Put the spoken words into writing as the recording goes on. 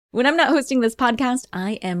When I'm not hosting this podcast,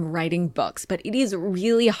 I am writing books, but it is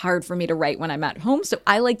really hard for me to write when I'm at home, so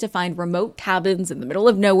I like to find remote cabins in the middle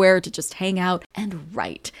of nowhere to just hang out and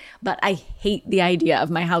write. But I hate the idea of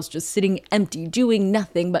my house just sitting empty, doing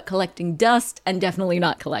nothing but collecting dust and definitely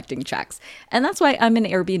not collecting checks. And that's why I'm an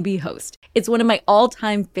Airbnb host. It's one of my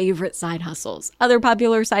all-time favorite side hustles. Other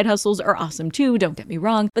popular side hustles are awesome too, don't get me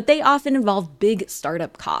wrong, but they often involve big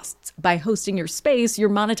startup costs. By hosting your space, you're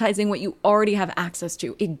monetizing what you already have access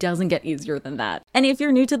to. It doesn't get easier than that. And if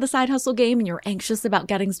you're new to the side hustle game and you're anxious about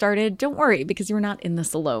getting started, don't worry, because you're not in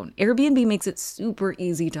this alone. Airbnb makes it super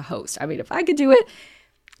easy to host. I mean, if I could do it,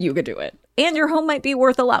 you could do it. And your home might be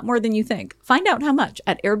worth a lot more than you think. Find out how much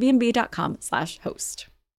at airbnb.com/host.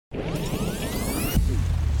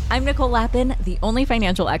 I'm Nicole Lappin, the only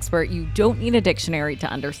financial expert you don't need a dictionary to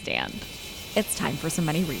understand. It's time for some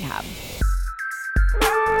money rehab.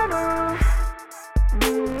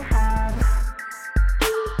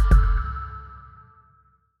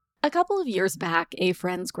 A couple of years back, a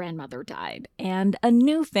friend's grandmother died, and a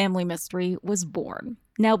new family mystery was born.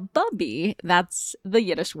 Now, Bubby, that's the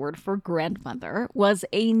Yiddish word for grandmother, was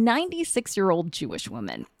a 96-year-old Jewish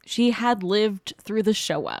woman. She had lived through the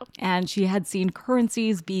Shoah, and she had seen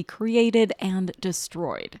currencies be created and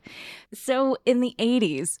destroyed. So in the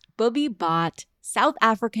 80s, Bubby bought South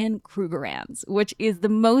African Krugerrands, which is the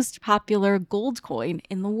most popular gold coin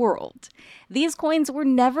in the world. These coins were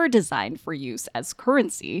never designed for use as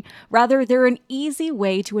currency. Rather, they're an easy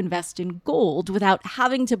way to invest in gold without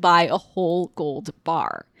having to buy a whole gold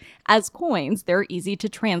bar. As coins, they're easy to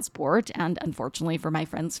transport and, unfortunately for my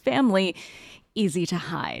friend's family, easy to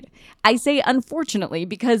hide. I say unfortunately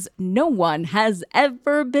because no one has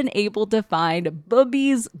ever been able to find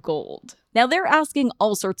Bubby's gold. Now, they're asking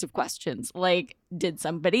all sorts of questions like, did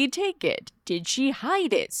somebody take it? Did she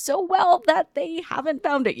hide it so well that they haven't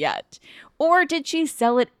found it yet? Or did she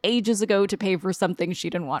sell it ages ago to pay for something she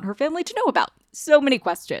didn't want her family to know about? So many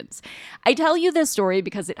questions. I tell you this story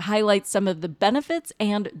because it highlights some of the benefits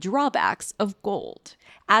and drawbacks of gold.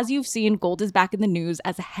 As you've seen, gold is back in the news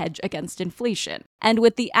as a hedge against inflation. And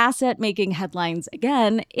with the asset making headlines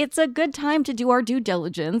again, it's a good time to do our due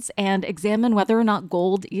diligence and examine whether or not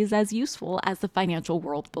gold is as useful as the financial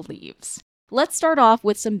world believes. Let's start off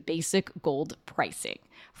with some basic gold pricing.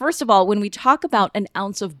 First of all, when we talk about an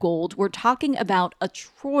ounce of gold, we're talking about a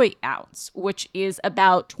troy ounce, which is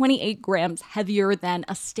about 28 grams heavier than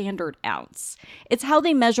a standard ounce. It's how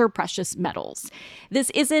they measure precious metals.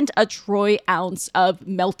 This isn't a troy ounce of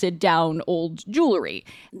melted down old jewelry.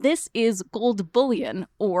 This is gold bullion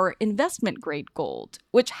or investment grade gold,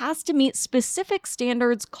 which has to meet specific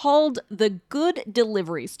standards called the Good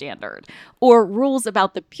Delivery Standard, or rules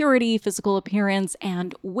about the purity, physical appearance,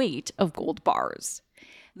 and weight of gold bars.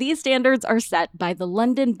 These standards are set by the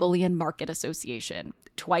London Bullion Market Association.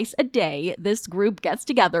 Twice a day, this group gets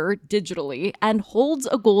together digitally and holds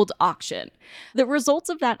a gold auction. The results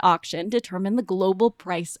of that auction determine the global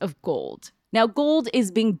price of gold. Now, gold is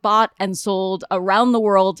being bought and sold around the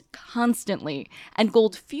world constantly, and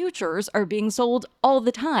gold futures are being sold all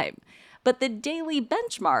the time. But the daily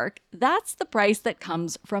benchmark, that's the price that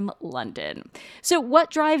comes from London. So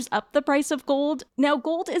what drives up the price of gold? Now,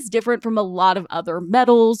 gold is different from a lot of other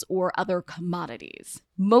metals or other commodities.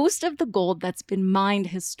 Most of the gold that's been mined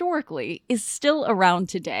historically is still around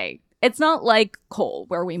today. It's not like coal,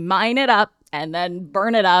 where we mine it up and then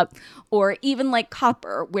burn it up, or even like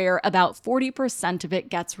copper, where about 40% of it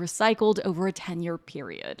gets recycled over a 10-year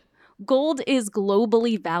period. Gold is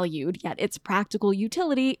globally valued, yet its practical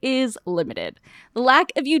utility is limited. The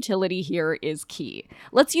lack of utility here is key.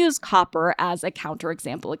 Let's use copper as a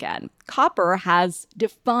counterexample again. Copper has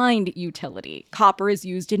defined utility. Copper is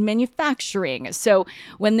used in manufacturing. So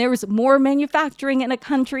when there's more manufacturing in a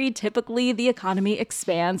country, typically the economy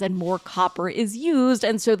expands and more copper is used,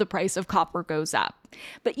 and so the price of copper goes up.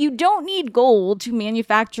 But you don't need gold to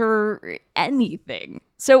manufacture anything.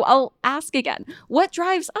 So I'll ask again, what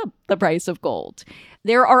drives up the price of gold?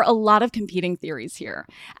 There are a lot of competing theories here,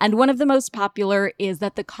 and one of the most popular is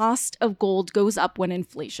that the cost of gold goes up when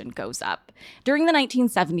inflation goes up. During the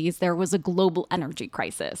 1970s, there was a global energy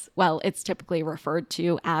crisis. Well, it's typically referred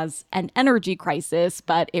to as an energy crisis,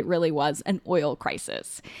 but it really was an oil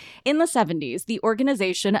crisis. In the 70s, the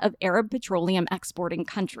Organization of Arab Petroleum Exporting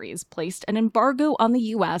Countries placed an embargo on the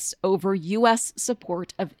U.S. over U.S.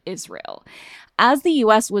 support of Israel. As the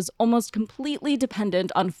U.S. was almost completely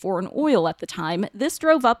dependent on foreign oil at the time, this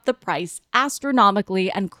drove up the price astronomically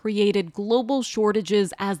and created global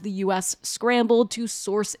shortages as the U.S. scrambled to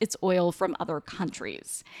source its oil from other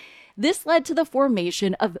countries. This led to the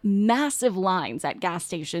formation of massive lines at gas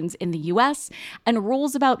stations in the US and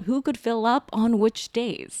rules about who could fill up on which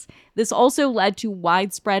days. This also led to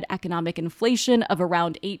widespread economic inflation of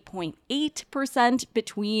around 8.8%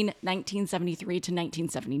 between 1973 to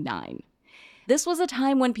 1979. This was a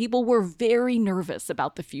time when people were very nervous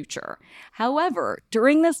about the future. However,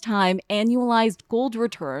 during this time, annualized gold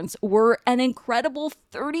returns were an incredible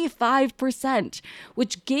 35%,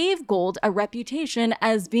 which gave gold a reputation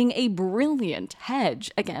as being a brilliant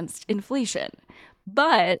hedge against inflation.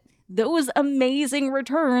 But those amazing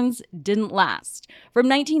returns didn't last. From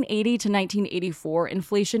 1980 to 1984,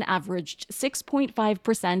 inflation averaged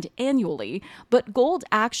 6.5% annually, but gold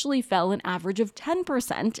actually fell an average of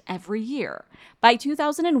 10% every year. By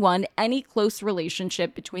 2001, any close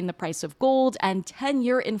relationship between the price of gold and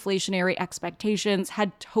 10-year inflationary expectations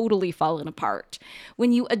had totally fallen apart.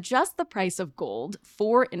 When you adjust the price of gold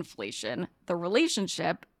for inflation, the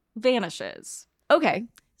relationship vanishes. Okay,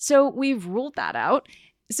 so we've ruled that out.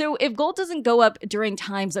 So if gold doesn't go up during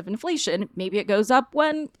times of inflation, maybe it goes up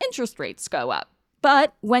when interest rates go up.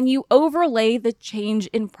 But when you overlay the change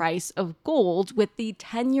in price of gold with the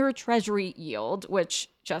 10-year treasury yield, which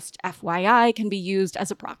just FYI can be used as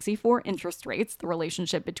a proxy for interest rates, the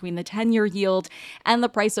relationship between the 10-year yield and the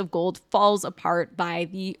price of gold falls apart by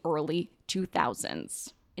the early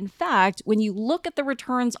 2000s. In fact, when you look at the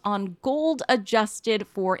returns on gold adjusted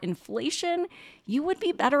for inflation, you would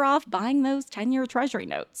be better off buying those 10-year treasury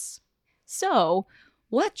notes. So,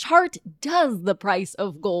 what chart does the price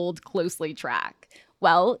of gold closely track?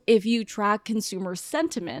 Well, if you track consumer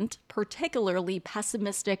sentiment, particularly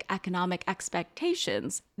pessimistic economic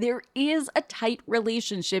expectations, there is a tight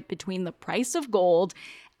relationship between the price of gold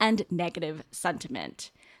and negative sentiment.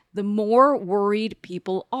 The more worried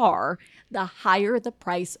people are, the higher the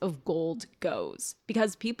price of gold goes,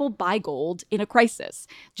 because people buy gold in a crisis.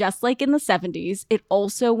 Just like in the 70s, it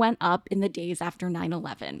also went up in the days after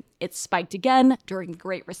 9/11. It spiked again during the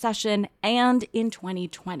Great Recession and in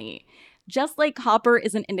 2020. Just like copper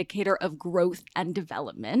is an indicator of growth and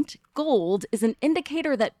development, gold is an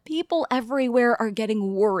indicator that people everywhere are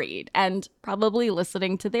getting worried and probably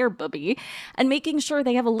listening to their booby and making sure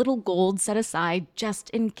they have a little gold set aside just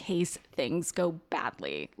in case things go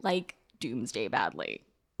badly, like doomsday badly.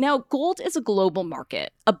 Now, gold is a global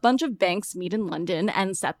market. A bunch of banks meet in London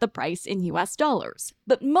and set the price in US dollars.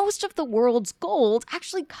 But most of the world's gold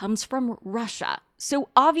actually comes from Russia. So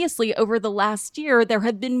obviously, over the last year, there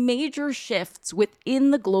have been major shifts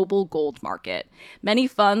within the global gold market. Many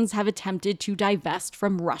funds have attempted to divest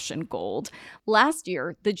from Russian gold. Last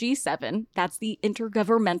year, the G7, that's the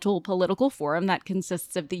Intergovernmental Political Forum that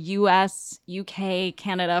consists of the US, UK,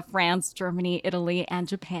 Canada, France, Germany, Italy, and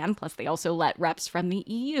Japan, plus they also let reps from the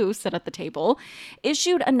EU sit at the table,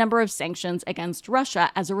 issued a number of sanctions against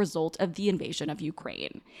Russia as a result of the invasion of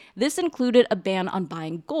Ukraine. This included a ban on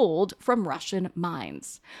buying gold from Russian mines.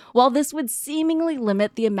 While this would seemingly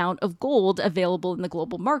limit the amount of gold available in the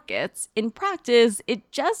global markets, in practice,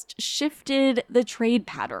 it just shifted the trade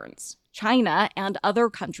patterns. China and other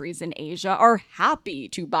countries in Asia are happy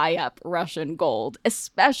to buy up Russian gold,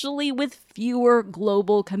 especially with fewer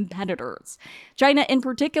global competitors. China in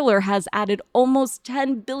particular has added almost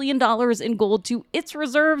 $10 billion in gold to its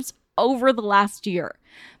reserves over the last year.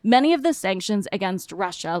 Many of the sanctions against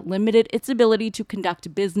Russia limited its ability to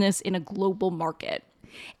conduct business in a global market.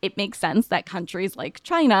 It makes sense that countries like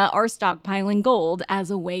China are stockpiling gold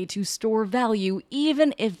as a way to store value,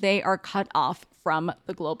 even if they are cut off from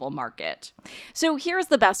the global market. So here's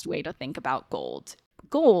the best way to think about gold.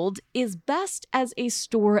 Gold is best as a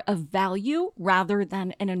store of value rather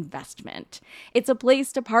than an investment. It's a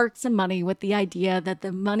place to park some money with the idea that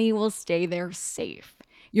the money will stay there safe.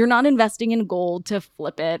 You're not investing in gold to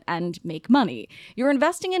flip it and make money. You're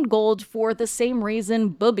investing in gold for the same reason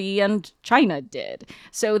Booby and China did,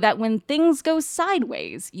 so that when things go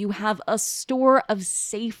sideways, you have a store of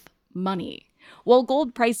safe money. While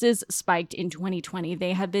gold prices spiked in 2020,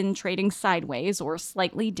 they have been trading sideways or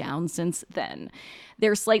slightly down since then.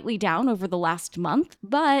 They're slightly down over the last month,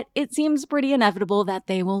 but it seems pretty inevitable that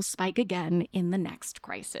they will spike again in the next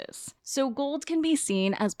crisis. So gold can be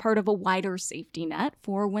seen as part of a wider safety net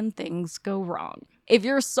for when things go wrong. If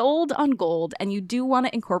you're sold on gold and you do want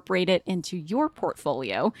to incorporate it into your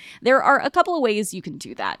portfolio, there are a couple of ways you can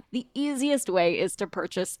do that. The easiest way is to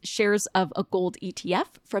purchase shares of a gold ETF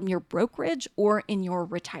from your brokerage or in your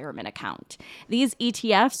retirement account. These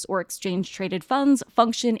ETFs or exchange-traded funds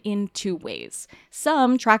function in two ways. Some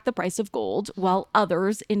Some track the price of gold, while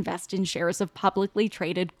others invest in shares of publicly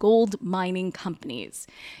traded gold mining companies.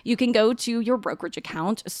 You can go to your brokerage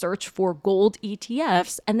account, search for gold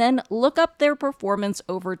ETFs, and then look up their performance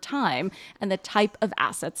over time and the type of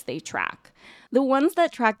assets they track. The ones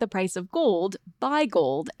that track the price of gold buy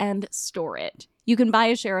gold and store it. You can buy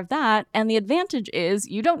a share of that, and the advantage is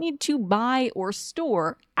you don't need to buy or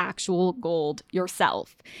store actual gold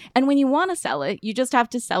yourself. And when you want to sell it, you just have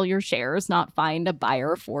to sell your shares, not find a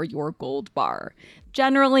buyer for your gold bar.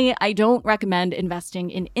 Generally, I don't recommend investing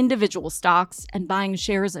in individual stocks, and buying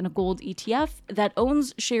shares in a gold ETF that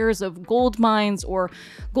owns shares of gold mines or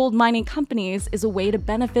gold mining companies is a way to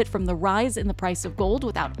benefit from the rise in the price of gold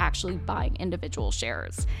without actually buying individual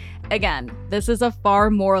shares. Again, this is a far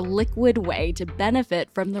more liquid way to benefit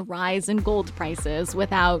from the rise in gold prices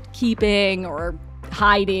without keeping or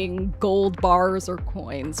hiding gold bars or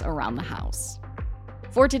coins around the house.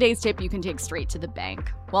 For today's tip, you can take straight to the bank.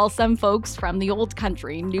 While some folks from the old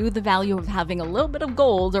country knew the value of having a little bit of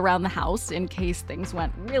gold around the house in case things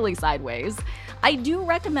went really sideways, I do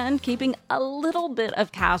recommend keeping a little bit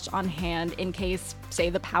of cash on hand in case, say,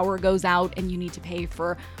 the power goes out and you need to pay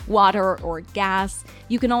for water or gas.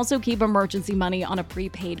 You can also keep emergency money on a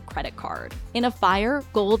prepaid credit card. In a fire,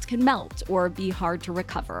 gold can melt or be hard to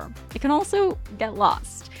recover. It can also get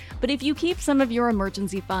lost. But if you keep some of your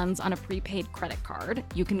emergency funds on a prepaid credit card,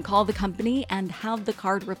 you can call the company and have the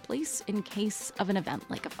card replaced in case of an event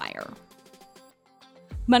like a fire.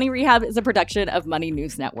 Money Rehab is a production of Money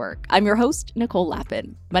News Network. I'm your host, Nicole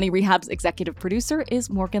Lapin. Money Rehab's executive producer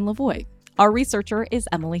is Morgan Lavoie. Our researcher is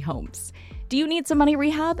Emily Holmes. Do you need some money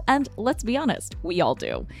rehab? And let's be honest, we all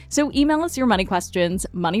do. So email us your money questions,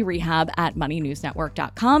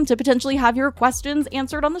 moneyrehab@moneynewsnetwork.com, to potentially have your questions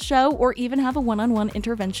answered on the show or even have a one-on-one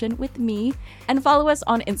intervention with me. And follow us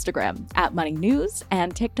on Instagram @moneynews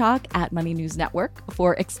and TikTok @moneynewsnetwork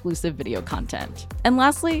for exclusive video content. And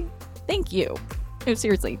lastly, thank you. No,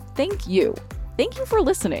 seriously, thank you. Thank you for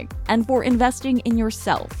listening and for investing in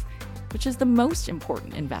yourself, which is the most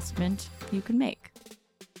important investment you can make.